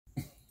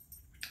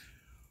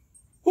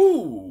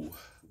Ooh,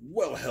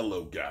 well,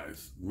 hello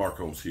guys. Mark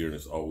Holmes here, and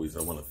as always,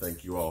 I want to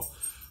thank you all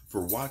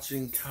for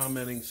watching,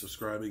 commenting,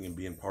 subscribing, and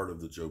being part of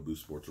the Joe Boo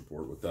Sports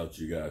Report. Without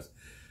you guys,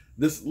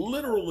 this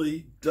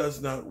literally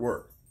does not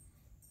work.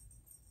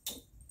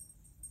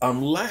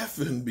 I'm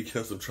laughing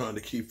because I'm trying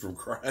to keep from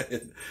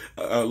crying.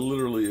 I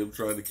literally am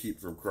trying to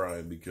keep from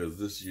crying because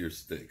this year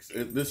stinks.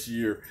 This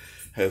year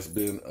has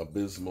been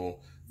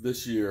abysmal.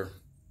 This year,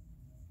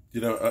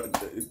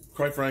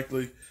 quite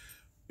frankly,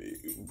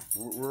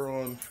 we're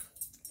on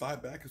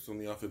 5 backups on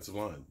the offensive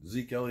line.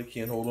 Zeke Elliott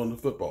can't hold on to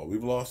football.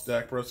 We've lost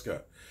Dak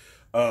Prescott.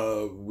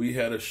 We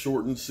had a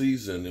shortened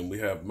season, and we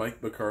have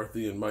Mike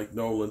McCarthy and Mike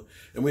Nolan,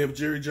 and we have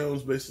Jerry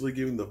Jones basically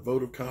giving the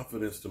vote of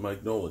confidence to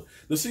Mike Nolan.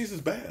 The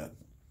season's bad.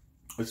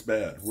 It's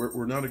bad.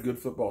 We're not a good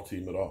football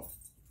team at all.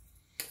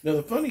 Now,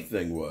 the funny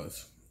thing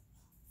was,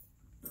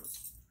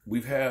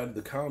 we've had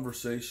the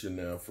conversation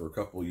now for a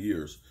couple of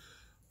years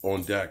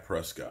on Dak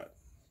Prescott,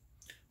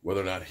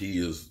 whether or not he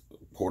is a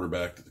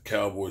quarterback that the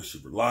Cowboys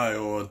should rely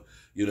on.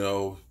 You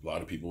know, a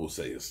lot of people will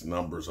say his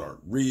numbers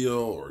aren't real,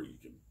 or you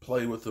can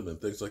play with them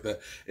and things like that.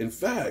 In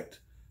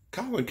fact,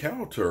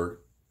 Cowherd,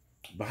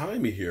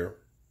 behind me here,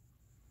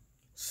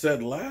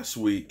 said last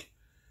week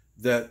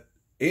that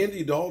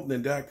Andy Dalton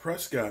and Dak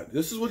Prescott,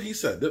 this is what he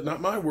said,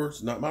 not my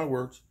words, not my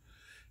words.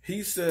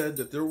 He said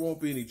that there won't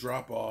be any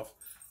drop-off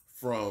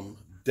from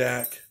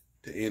Dak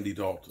to Andy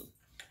Dalton.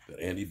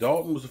 That Andy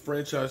Dalton was a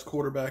franchise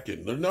quarterback,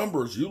 and their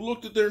numbers, you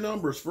looked at their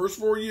numbers, first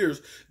 4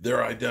 years,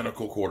 they're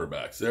identical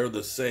quarterbacks. They're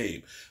the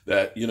same.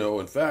 That,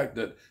 in fact,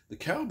 that the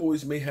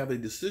Cowboys may have a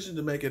decision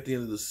to make at the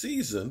end of the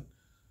season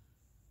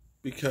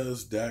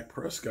because Dak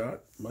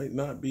Prescott might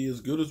not be as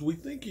good as we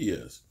think he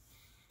is.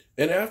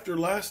 And after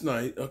last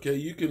night, okay,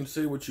 you can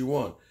say what you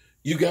want.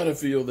 You got to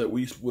feel that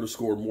we would have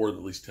scored more than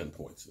at least 10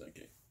 points in that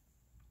game.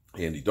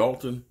 Andy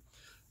Dalton,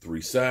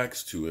 3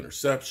 sacks, 2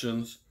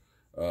 interceptions,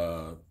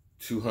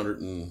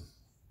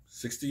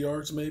 260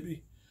 yards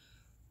maybe.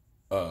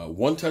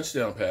 1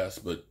 touchdown pass,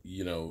 but,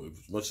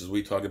 as much as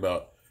we talk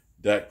about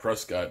Dak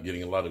Prescott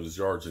getting a lot of his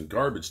yards in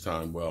garbage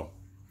time, well,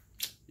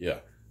 yeah.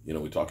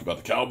 We talk about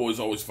the Cowboys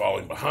always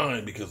falling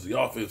behind because the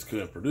offense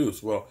couldn't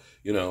produce. Well,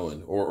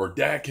 or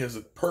Dak has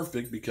it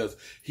perfect because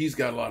he's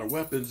got a lot of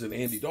weapons, and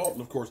Andy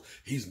Dalton, of course,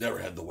 he's never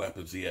had the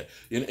weapons he had.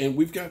 And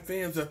we've got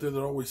fans out there that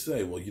always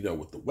say, well,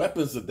 with the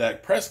weapons that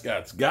Dak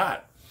Prescott's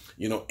got,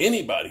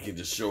 anybody can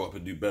just show up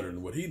and do better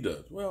than what he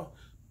does. Well,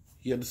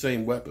 he had the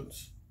same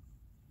weapons.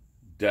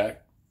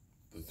 Dak,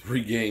 the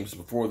 3 games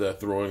before that,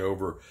 throwing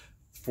over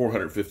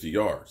 450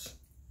 yards.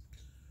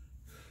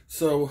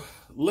 So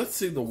let's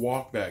see the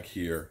walk back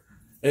here.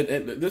 And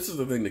this is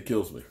the thing that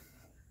kills me.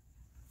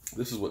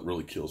 This is what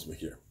really kills me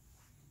here.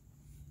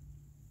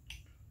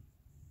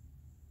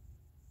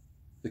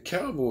 The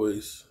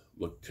Cowboys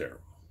look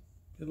terrible.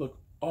 They look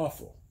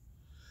awful.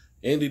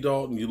 Andy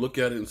Dalton, you look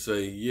at it and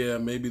say, yeah,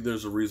 maybe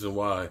there's a reason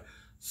why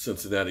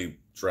Cincinnati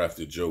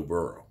drafted Joe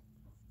Burrow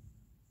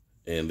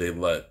and they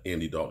let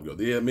Andy Dalton go.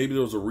 Yeah, maybe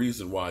there was a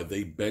reason why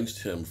they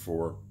benched him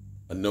for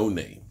a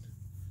no-name.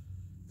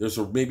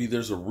 Maybe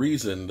there's a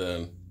reason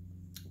then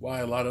why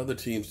a lot of other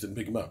teams didn't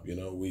pick him up.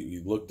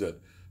 We looked at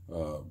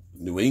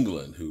New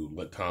England, who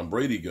let Tom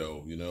Brady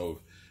go.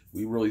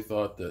 We really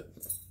thought that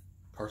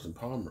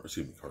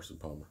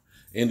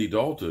Andy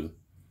Dalton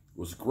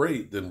was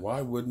great, then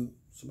why wouldn't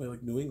somebody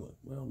like New England?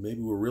 Well,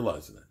 maybe we're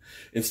realizing that.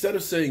 Instead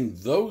of saying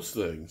those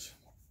things,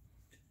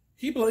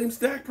 he blames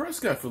Dak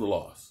Prescott for the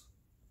loss.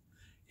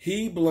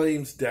 He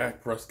blames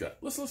Dak Prescott.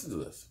 Let's listen to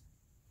this.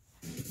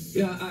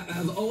 Yeah,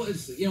 I've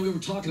always, we were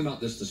talking about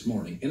this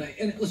morning, and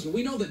listen,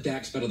 we know that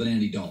Dak's better than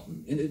Andy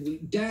Dalton,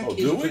 and Dak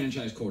is a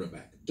franchise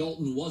quarterback.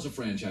 Dalton was a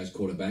franchise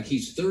quarterback.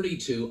 He's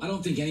 32. I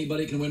don't think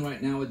anybody can win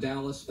right now with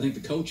Dallas. I think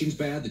the coaching's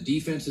bad. The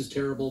defense is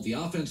terrible. The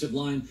offensive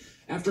line,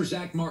 after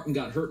Zach Martin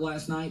got hurt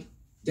last night,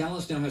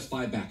 Dallas now has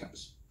 5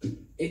 backups.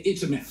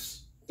 It's a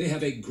mess. They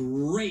have a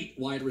great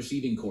wide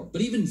receiving core,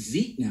 but even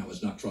Zeke now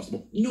is not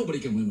trustable. Nobody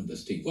can win with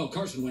this team. Well,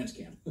 Carson Wentz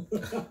can.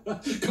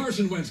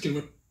 Carson Wentz can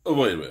win. Oh,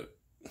 wait a minute.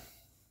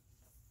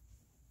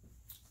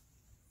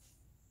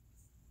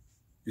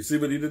 You see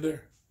what he did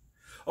there?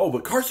 Oh,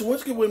 but Carson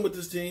Wentz could win with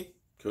this team.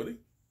 Could he?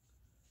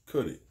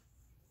 Could he?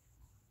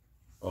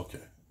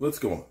 Okay, let's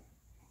go on.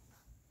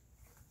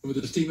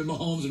 With this team and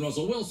Mahomes and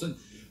Russell Wilson.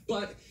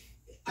 But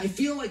I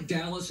feel like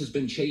Dallas has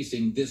been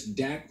chasing this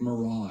Dak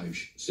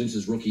mirage since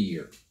his rookie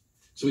year.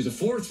 So he's a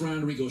 4th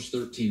rounder. He goes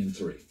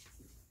 13-3.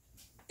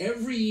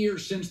 Every year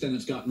since then,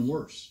 it's gotten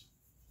worse.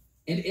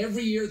 And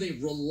every year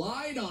they've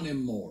relied on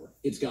him more,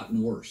 it's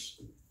gotten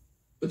worse.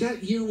 But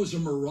that year was a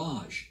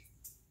mirage.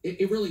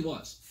 It really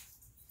was.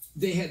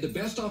 They had the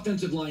best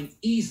offensive line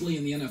easily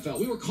in the NFL.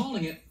 We were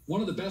calling it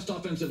one of the best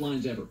offensive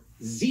lines ever.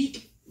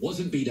 Zeke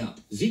wasn't beat up.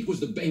 Zeke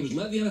was he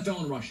led the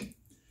NFL in rushing.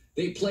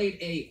 They played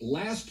a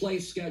last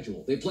place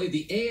schedule. They played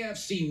the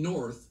AFC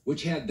North,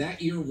 which had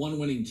that year 1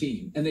 winning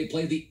team, and they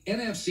played the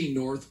NFC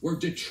North, where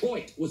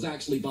Detroit was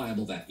actually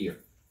viable that year.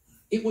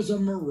 It was a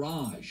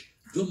mirage.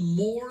 The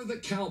more the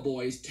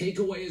Cowboys take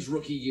away his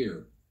rookie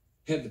year,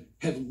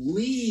 have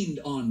leaned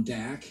on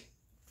Dak,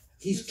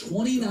 He's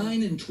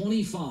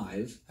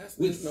 29-25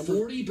 with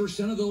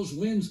 40% of those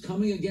wins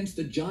coming against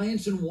the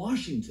Giants in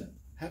Washington.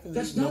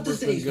 That's not to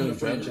say he's not a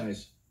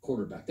franchise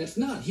quarterback. That's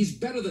not. He's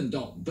better than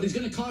Dalton, but he's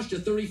going to cost you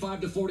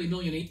 $35 to $40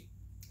 million each.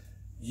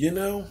 You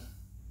know,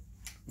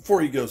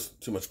 before he goes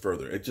too much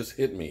further, it just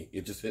hit me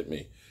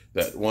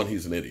that, one,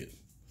 he's an idiot.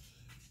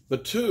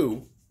 But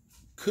two,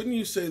 couldn't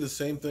you say the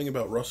same thing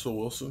about Russell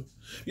Wilson?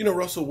 You know,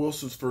 Russell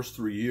Wilson's first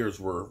 3 years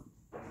were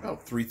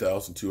about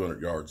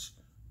 3,200 yards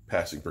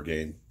passing per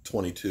game,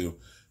 22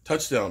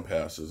 touchdown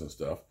passes and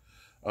stuff.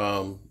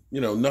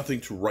 You know,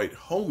 nothing to write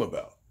home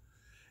about.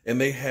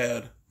 And they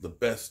had the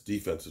best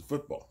defense in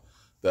football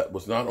that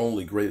was not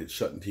only great at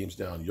shutting teams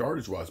down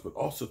yardage-wise, but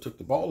also took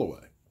the ball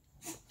away.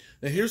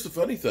 Now, here's the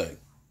funny thing.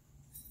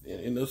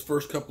 In those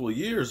first couple of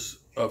years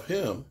of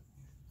him,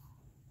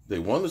 they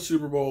won the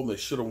Super Bowl, and they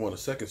should have won a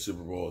second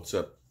Super Bowl,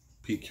 except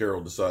Pete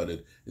Carroll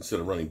decided instead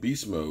of running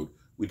beast mode,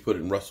 we'd put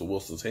it in Russell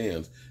Wilson's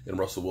hands, and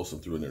Russell Wilson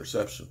threw an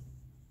interception.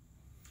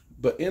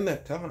 But in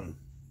that time,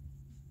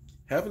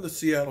 haven't the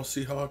Seattle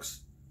Seahawks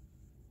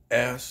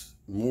asked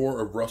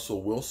more of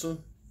Russell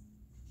Wilson?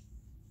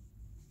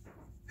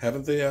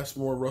 Haven't they asked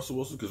more of Russell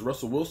Wilson? Because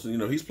Russell Wilson, you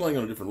know, he's playing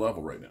on a different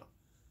level right now.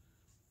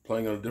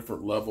 Playing on a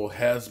different level,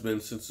 has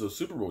been since those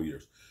Super Bowl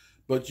years.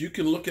 But you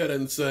can look at it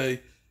and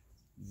say,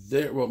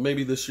 well,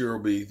 maybe this year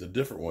will be the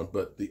different one,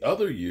 but the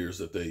other years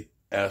that they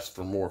asked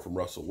for more from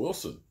Russell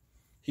Wilson,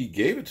 he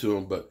gave it to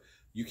him, but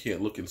you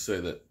can't look and say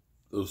that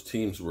those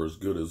teams were as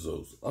good as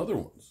those other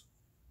ones.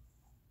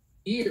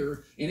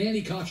 Year, and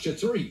Andy cost you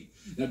 3.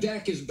 Now,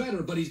 Dak is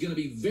better, but he's going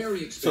to be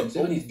very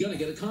expensive, and he's going to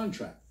get a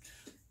contract.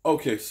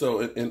 Okay,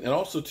 so, and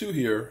also, too,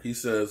 here, he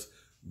says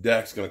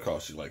Dak's going to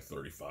cost you like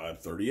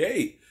 35,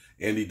 38.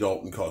 Andy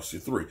Dalton costs you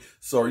 3.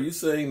 So are you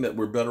saying that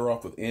we're better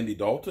off with Andy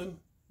Dalton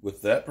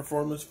with that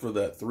performance for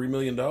that $3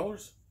 million?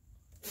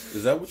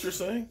 Is that what you're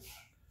saying?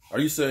 Are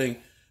you saying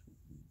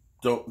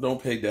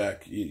don't pay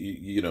Dak,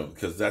 you know,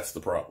 because that's the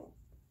problem?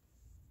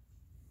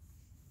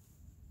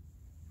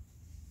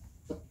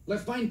 I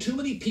find too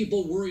many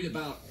people worried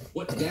about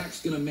what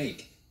Dak's going to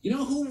make. You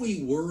know who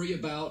we worry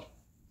about?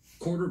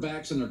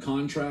 Quarterbacks and their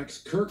contracts?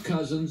 Kirk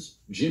Cousins,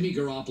 Jimmy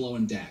Garoppolo,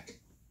 and Dak.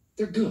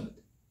 They're good.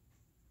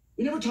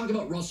 We never talk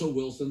about Russell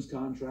Wilson's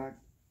contract.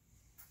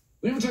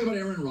 We never talk about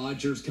Aaron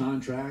Rodgers'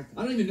 contract.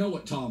 I don't even know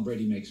what Tom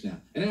Brady makes now.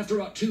 And after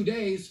about 2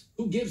 days,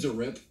 who gives a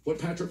rip what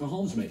Patrick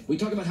Mahomes makes? We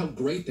talk about how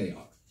great they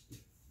are.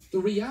 The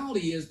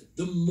reality is,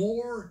 the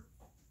more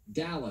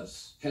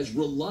Dallas has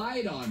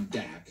relied on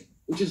Dak,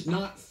 which is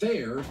not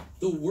fair,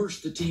 the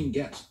worse the team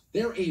gets.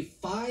 They're a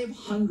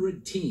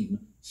 500 team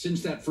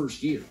since that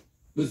first year,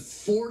 with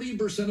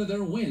 40% of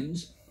their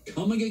wins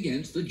coming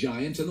against the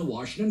Giants and the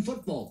Washington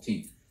football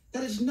team.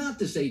 That is not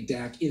to say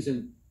Dak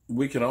isn't.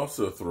 We can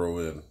also throw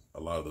in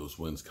a lot of those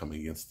wins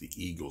coming against the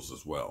Eagles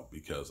as well,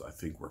 because I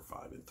think we're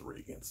 5-3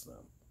 against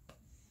them.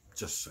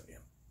 Just saying.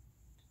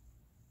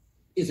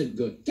 Isn't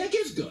good. Dak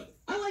is good.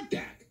 I like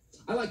Dak.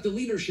 I like the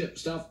leadership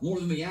stuff more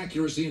than the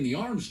accuracy and the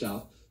arm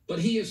stuff, but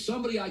he is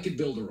somebody I could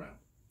build around.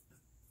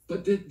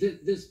 But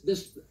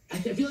I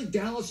feel like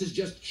Dallas is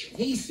just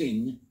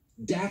chasing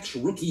Dak's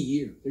rookie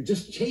year. They're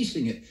just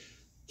chasing it.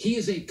 He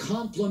is a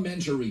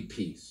complementary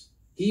piece.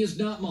 He is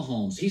not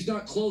Mahomes. He's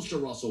not close to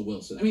Russell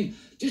Wilson. I mean,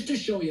 just to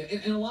show you,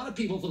 and a lot of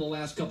people for the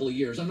last couple of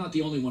years, I'm not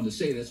the only one to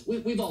say this,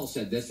 we've all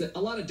said this, that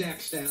a lot of Dak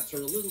stats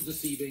are a little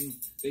deceiving.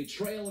 They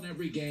trail in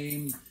every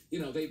game.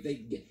 You know, they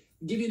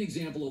give you an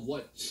example of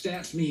what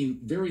stats mean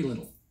very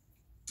little.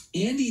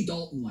 Andy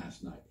Dalton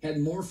last night had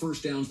more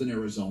first downs than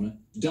Arizona,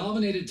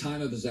 dominated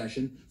time of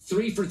possession,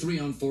 3 for 3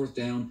 on fourth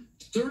down,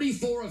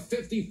 34 of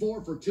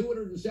 54 for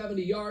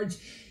 270 yards,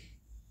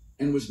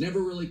 and was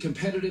never really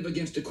competitive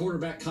against a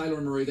quarterback,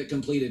 Kyler Murray, that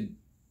completed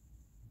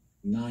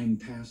 9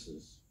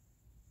 passes.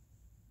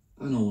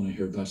 I don't want to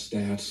hear about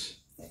stats.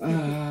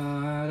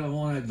 I don't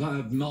want to.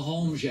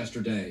 Mahomes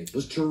yesterday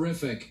was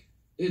terrific.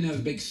 Didn't have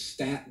a big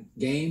stat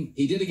game.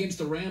 He did against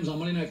the Rams on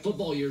Monday Night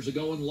Football years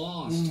ago and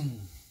lost.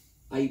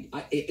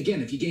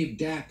 Again, if you gave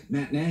Dak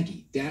Matt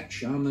Nagy, Dak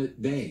Sean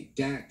McVay,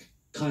 Dak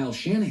Kyle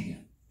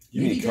Shanahan,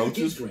 maybe Dak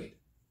is great.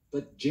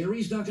 But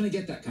Jerry's not going to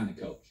get that kind of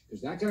coach,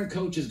 because that kind of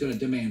coach is going to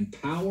demand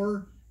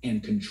power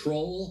and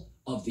control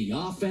of the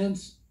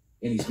offense,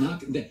 and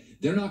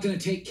they're not going to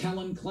take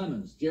Kellen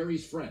Clemens,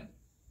 Jerry's friend.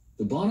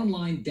 The bottom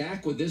line,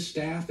 Dak with this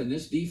staff and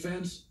this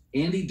defense,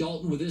 Andy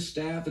Dalton with this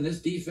staff and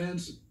this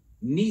defense,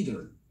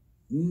 neither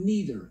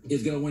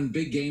is going to win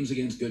big games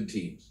against good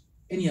teams.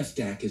 And yes,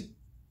 Dak is.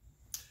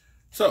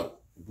 So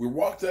we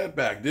walked that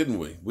back, didn't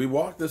we? We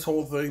walked this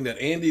whole thing that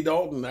Andy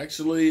Dalton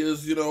actually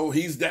is, you know,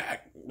 he's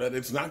Dak, that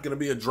it's not going to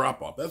be a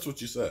drop-off. That's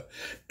what you said.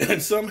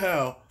 And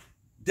somehow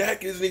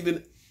Dak isn't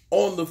even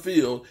on the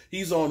field.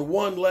 He's on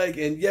one leg,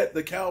 and yet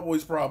the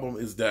Cowboys' problem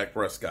is Dak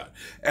Prescott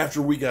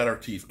after we got our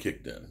teeth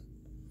kicked in.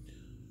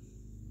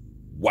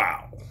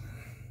 Wow.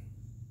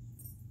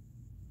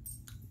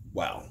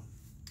 Wow.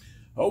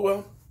 Oh,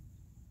 well.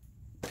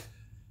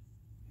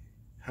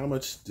 How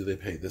much do they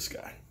pay this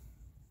guy?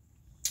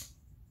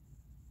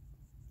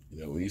 You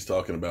You know, when he's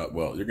talking about,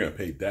 well, you're going to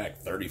pay Dak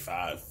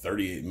 35,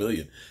 38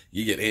 million.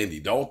 You get Andy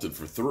Dalton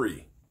for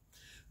 3.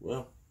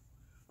 Well,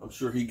 I'm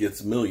sure he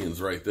gets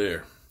millions right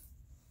there.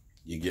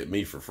 You get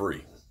me for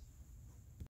free.